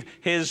receive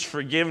His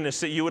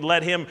forgiveness, that you would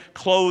let Him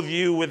clothe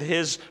you with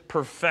His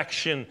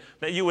perfection,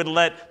 that you would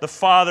let the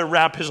Father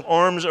wrap His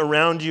arms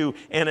around you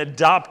and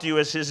adopt you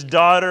as His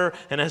daughter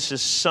and as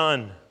His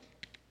son.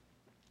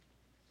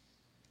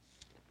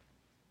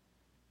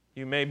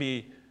 You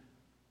maybe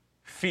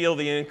feel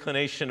the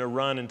inclination to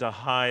run and to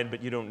hide,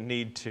 but you don't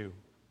need to.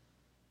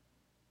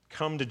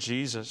 Come to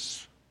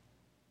Jesus.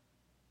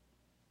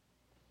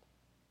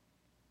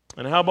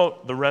 And how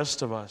about the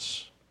rest of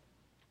us?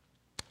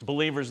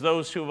 Believers,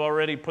 those who have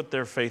already put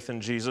their faith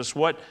in Jesus,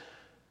 what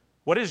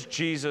is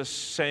Jesus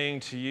saying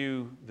to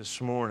you this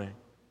morning?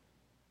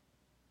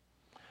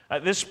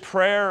 This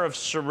prayer of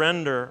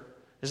surrender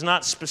is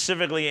not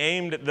specifically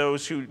aimed at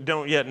those who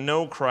don't yet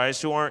know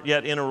Christ, who aren't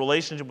yet in a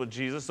relationship with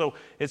Jesus, though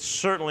it's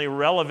certainly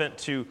relevant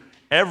to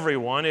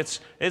everyone.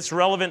 It's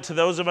relevant to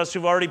those of us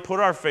who've already put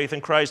our faith in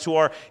Christ, who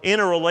are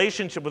in a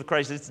relationship with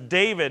Christ. It's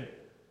David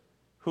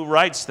who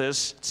writes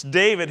this. It's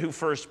David who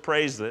first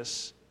prays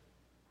this.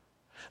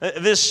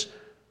 This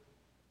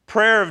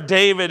prayer of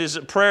David is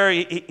a prayer,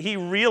 he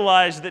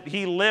realized that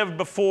he lived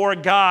before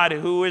God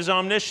who is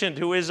omniscient,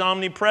 who is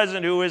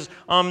omnipresent, who is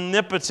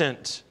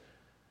omnipotent.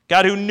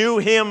 God who knew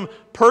him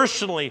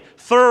personally,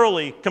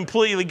 thoroughly,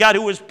 completely. God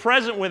who was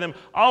present with him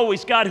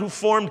always. God who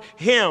formed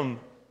him.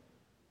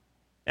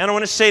 And I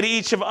want to say to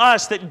each of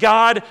us that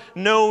God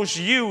knows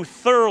you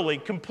thoroughly,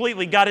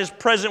 completely. God is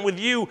present with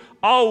you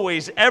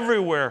always,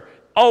 everywhere.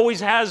 Always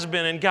has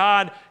been, and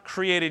God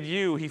created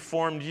you. He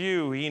formed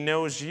you. He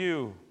knows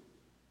you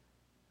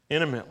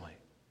intimately.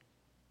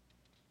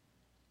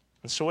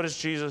 And so what is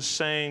Jesus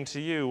saying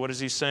to you? What is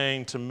He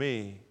saying to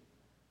me?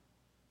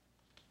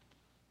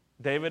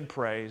 David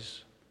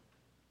prays,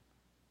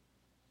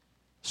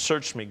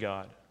 "Search me,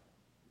 God,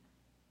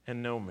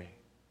 and know me."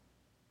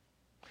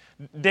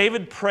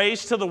 David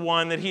prays to the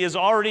one that he has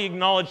already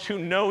acknowledged who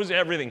knows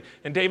everything.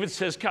 And David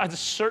says, "God,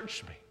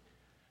 search me,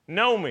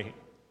 know me.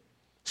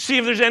 See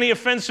if there's any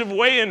offensive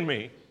way in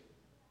me.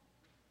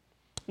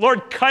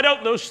 Lord, cut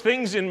out those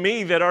things in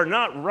me that are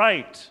not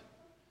right.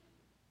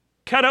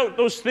 Cut out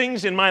those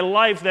things in my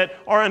life that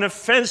are an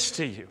offense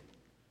to you.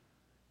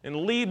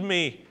 And lead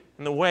me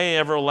in the way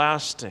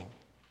everlasting."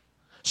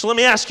 So let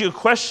me ask you a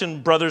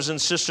question, brothers and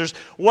sisters.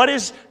 What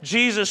is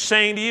Jesus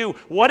saying to you?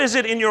 What is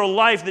it in your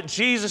life that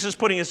Jesus is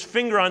putting His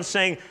finger on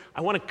saying, "I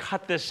want to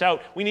cut this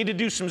out. We need to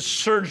do some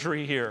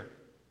surgery here"?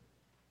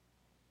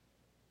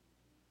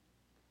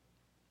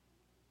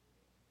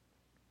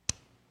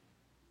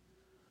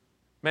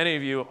 Many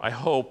of you, I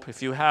hope,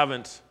 if you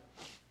haven't,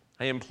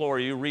 I implore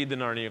you, read the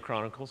Narnia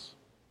Chronicles.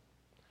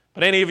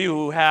 But any of you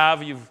who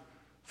have, you're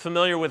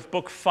familiar with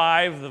Book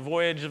 5, The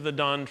Voyage of the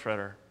Dawn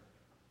Treader.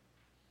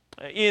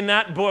 In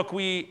that book,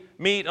 we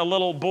meet a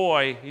little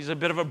boy. He's a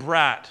bit of a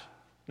brat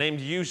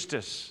named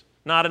Eustace.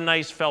 Not a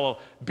nice fellow.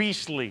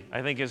 Beastly,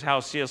 I think is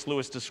how C.S.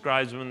 Lewis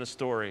describes him in the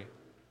story.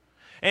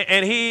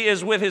 And he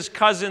is with his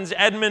cousins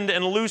Edmund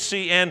and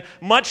Lucy, and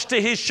much to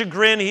his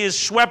chagrin, he is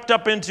swept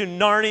up into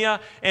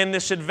Narnia and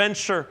this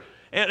adventure.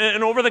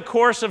 And over the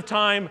course of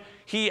time,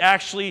 he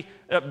actually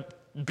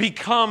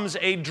becomes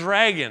a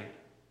dragon.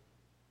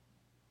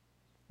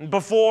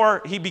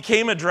 Before he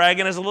became a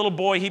dragon, as a little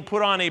boy, he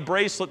put on a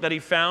bracelet that he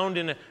found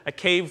in a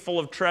cave full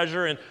of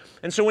treasure.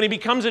 And so when he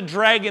becomes a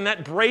dragon,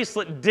 that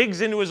bracelet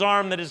digs into his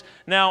arm that is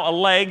now a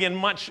leg and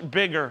much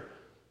bigger.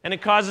 And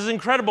it causes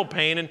incredible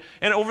pain.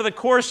 And over the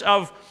course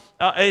of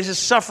his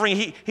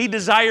suffering, he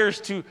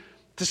desires to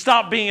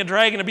stop being a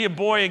dragon, to be a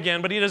boy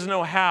again, but he doesn't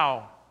know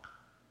how.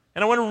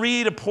 And I want to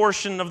read a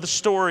portion of the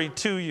story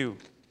to you.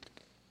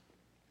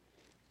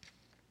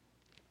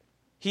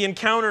 He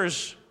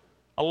encounters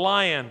a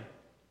lion,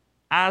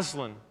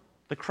 Aslan,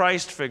 the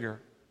Christ figure,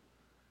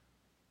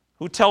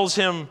 who tells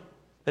him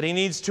that he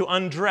needs to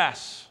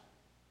undress.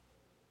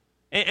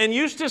 And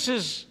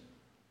Eustace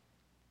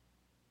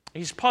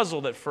he's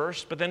puzzled at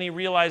first, but then he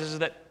realizes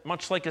that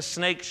much like a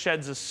snake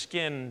sheds a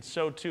skin,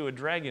 so too a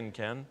dragon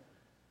can.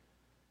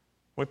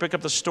 We pick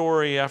up the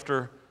story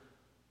after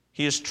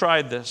he has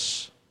tried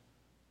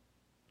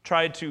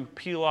to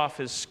peel off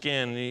his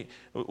skin.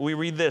 We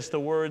read this, the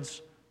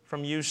words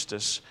from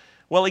Eustace.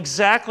 Well,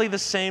 exactly the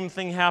same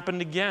thing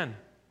happened again.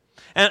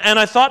 And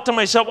I thought to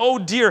myself, oh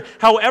dear,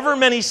 however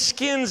many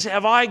skins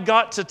have I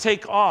got to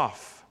take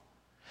off?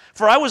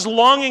 For I was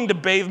longing to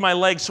bathe my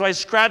legs, so I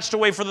scratched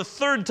away for the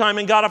third time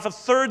and got off a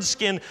third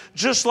skin,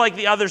 just like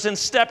the others, and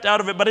stepped out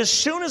of it. But as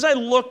soon as I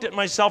looked at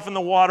myself in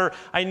the water,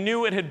 I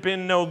knew it had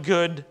been no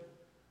good.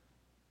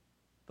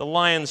 The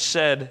lion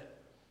said,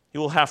 you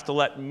will have to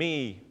let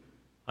me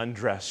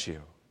undress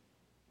you.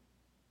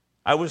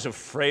 I was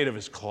afraid of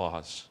his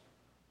claws,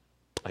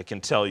 I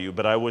can tell you,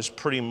 but I was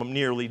pretty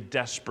nearly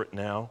desperate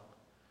now.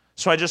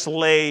 So I just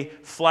lay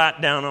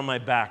flat down on my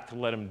back to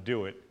let him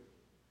do it.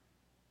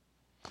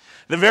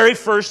 The very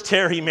first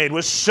tear he made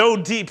was so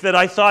deep that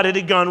I thought it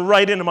had gone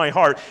right into my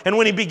heart. And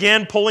when he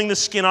began pulling the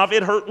skin off,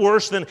 it hurt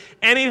worse than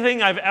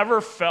anything I've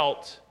ever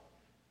felt.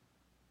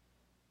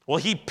 Well,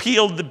 he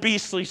peeled the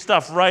beastly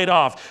stuff right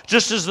off,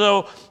 just as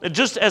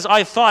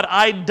I thought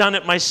I'd done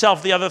it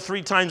myself the other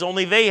 3 times,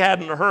 only they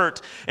hadn't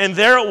hurt. And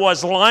there it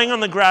was, lying on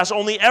the grass,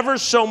 only ever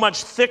so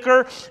much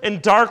thicker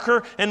and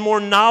darker and more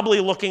knobbly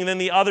looking than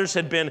the others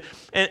had been.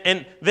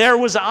 And there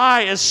was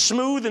I, as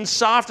smooth and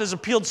soft as a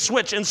peeled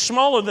switch, and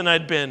smaller than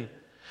I'd been.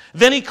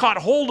 Then he caught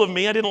hold of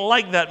me. I didn't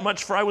like that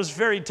much, for I was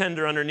very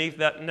tender underneath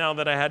that now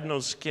that I had no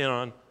skin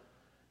on,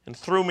 and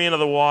threw me into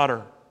the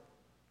water.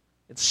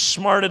 It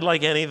smarted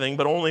like anything,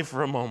 but only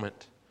for a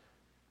moment.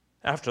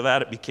 After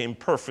that, it became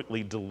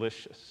perfectly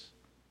delicious.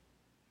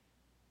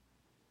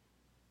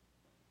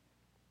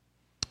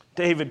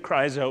 David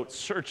cries out,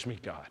 search me,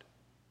 God.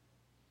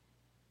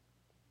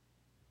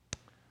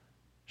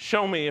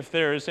 Show me if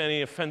there is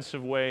any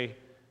offensive way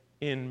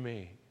in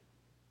me.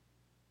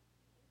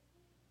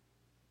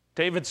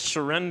 David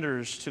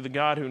surrenders to the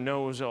God who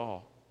knows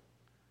all,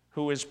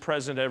 who is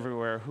present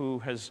everywhere, who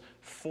has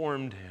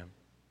formed him,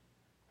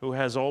 who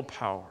has all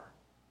power.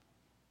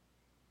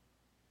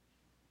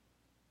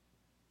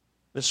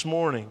 This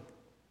morning,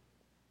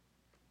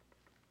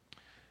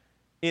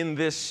 in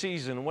this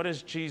season, what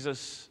is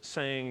Jesus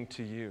saying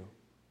to you?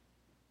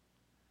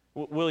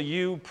 Will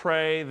you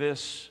pray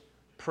this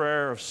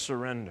prayer of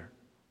surrender?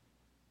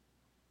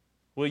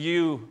 Will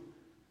you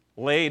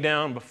lay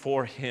down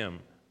before him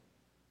and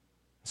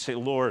say,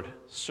 Lord,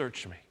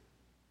 search me.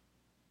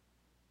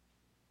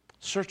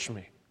 Search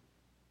me.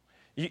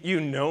 You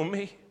know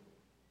me.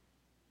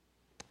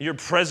 You're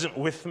present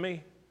with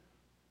me.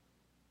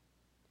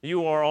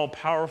 You are all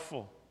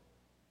powerful.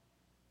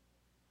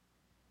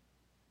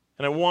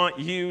 And I want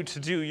you to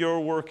do your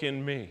work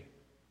in me.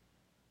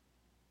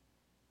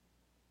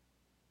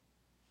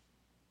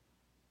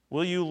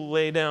 Will you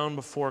lay down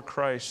before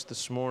Christ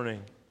this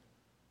morning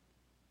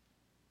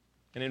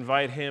and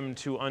invite him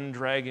to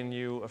undragon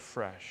you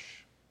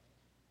afresh?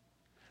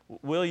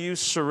 Will you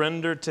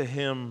surrender to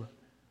him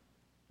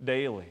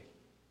daily?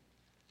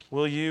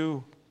 Will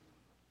you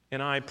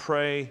and I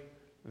pray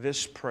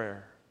this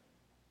prayer?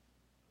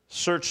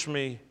 Search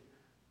me,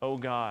 O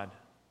God,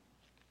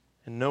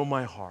 and know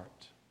my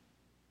heart.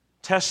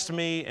 Test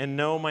me and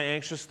know my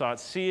anxious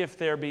thoughts. See if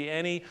there be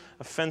any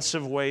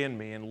offensive way in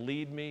me, and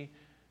lead me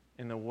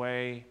in the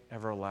way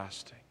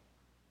everlasting.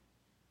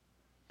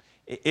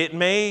 It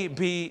may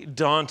be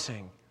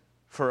daunting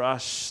for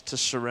us to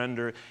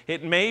surrender.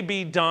 It may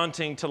be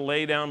daunting to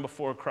lay down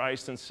before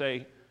Christ and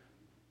say,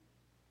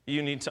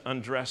 you need to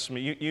undress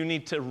me. You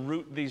need to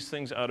root these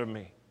things out of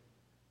me.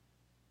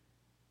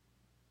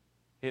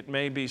 It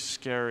may be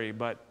scary,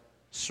 but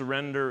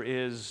surrender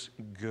is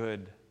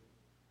good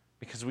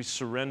because we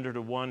surrender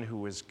to one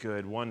who is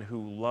good, one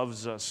who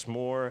loves us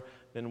more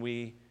than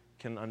we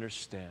can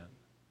understand,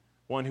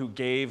 one who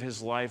gave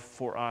his life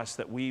for us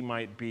that we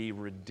might be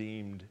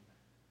redeemed.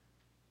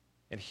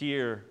 And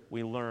here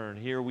we learn,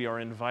 here we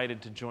are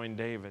invited to join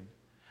David,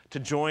 to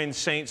join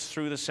saints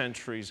through the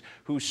centuries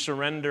who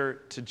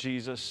surrender to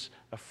Jesus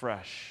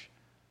afresh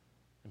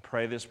and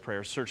pray this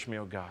prayer, search me,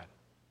 O God,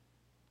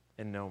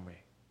 and know me.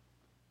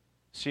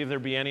 See if there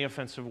be any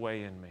offensive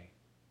way in me,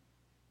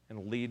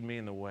 and lead me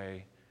in the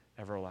way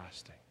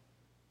everlasting.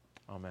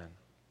 Amen.